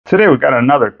Today we got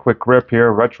another quick rip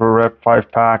here, retro rip, 5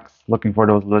 packs. Looking for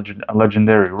those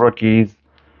legendary rookies.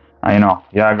 I know,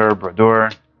 Jagger, Brodeur,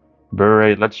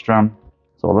 Bure, Lidstrom.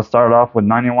 So let's start off with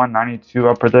 91, 92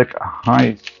 Upper Deck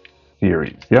High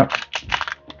Series. Yep.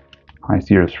 High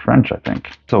Series French, I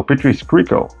think. So Patrice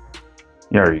Crico,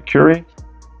 Yari Curie,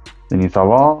 Denis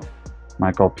Saval,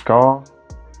 Michael Picard,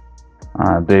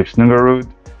 Dave Snuggerud,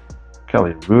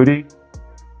 Kelly Rudy,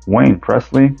 Wayne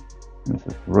Presley. This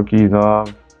is rookies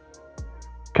of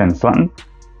Ken Sutton,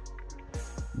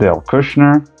 Dale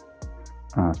Kushner,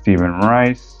 Stephen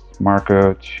Rice,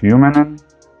 Marco Tumanen,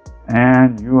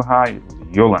 and Juha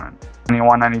Jolonen.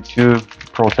 91-92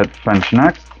 Pro Set French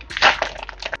next.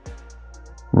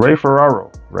 Ray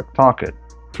Ferraro, Rick Tocchet,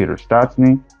 Peter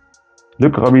Stastny,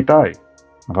 Luc Robitaille,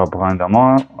 Rob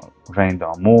Reindamour,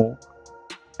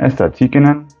 Esa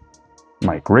Tikkanen,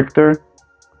 Mike Richter,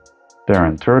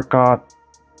 Darren Turcotte,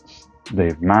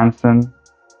 Dave Manson,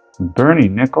 Bernie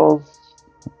Nichols.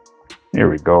 Here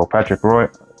we go. Patrick Roy.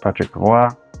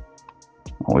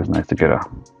 Always nice to get a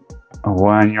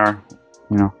one in your,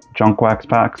 junk wax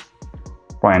packs.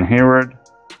 Brian Hayward,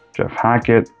 Jeff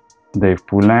Hackett, Dave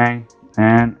Poulin,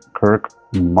 and Kirk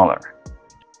Muller.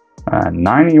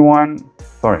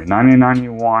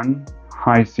 90-91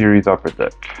 High Series Upper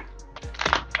Deck.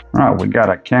 Alright, we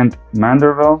got a Kent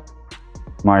Manderville,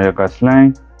 Mario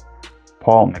Gosselin,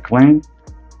 Paul McLean,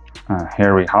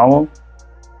 Harry Howell,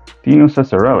 Dino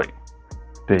Cesarelli,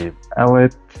 Dave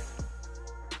Ellett,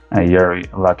 Yari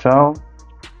Latel,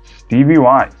 Steve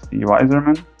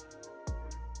Yzerman,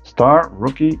 Star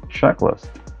Rookie Checklist.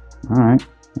 Alright,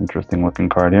 interesting looking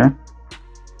card here.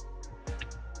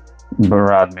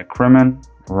 Brad McCrimmon,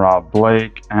 Rob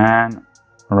Blake, and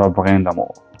Rob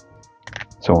Reindamour.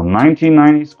 So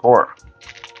 1990 score.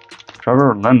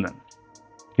 Trevor Linden,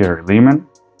 Gary Lehman,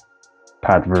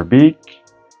 Pat Verbeek,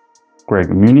 Greg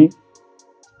Muni,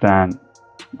 Stan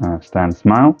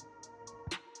Smile,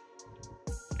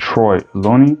 Troy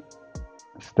Loney,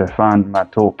 Stefan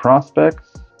Matteau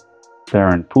Prospects,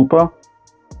 Darren Pupa,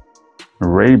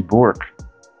 Ray Bourque,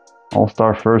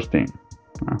 All-Star First Team.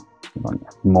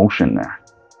 Motion there.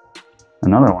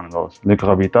 Another one of those. Luc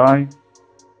Robitaille,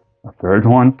 a third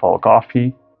one, Paul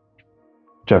Coffey,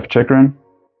 Jeff Chikrin,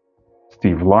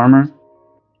 Steve Larmer,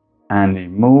 Andy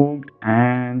Moog,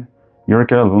 and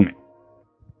Jurka Lumi.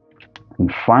 And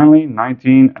finally,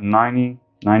 1990-91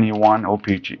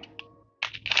 OPG.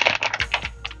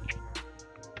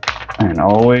 And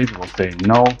always we'll say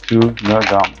no to the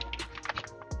gum.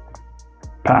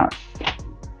 Pass.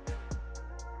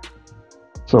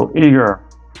 So Igor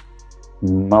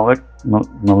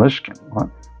Malishkin.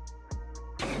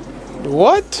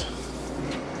 What?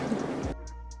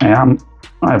 Yeah,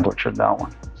 I butchered that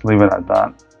one. Let's leave it at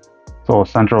that. So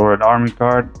Central Red Army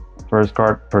card. First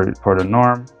card for the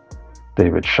norm.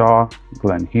 David Shaw,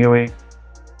 Glenn Healy,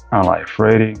 Ali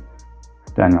Frady,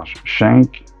 Daniel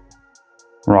Schenk,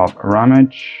 Rob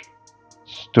Ramage,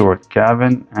 Stuart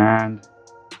Gavin, and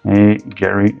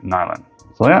Gary Nyland.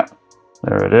 So yeah,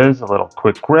 there it is, a little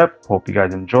quick rip. Hope you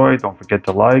guys enjoyed. Don't forget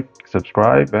to like,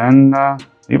 subscribe, and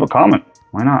leave a comment.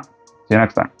 Why not? See you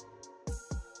next time.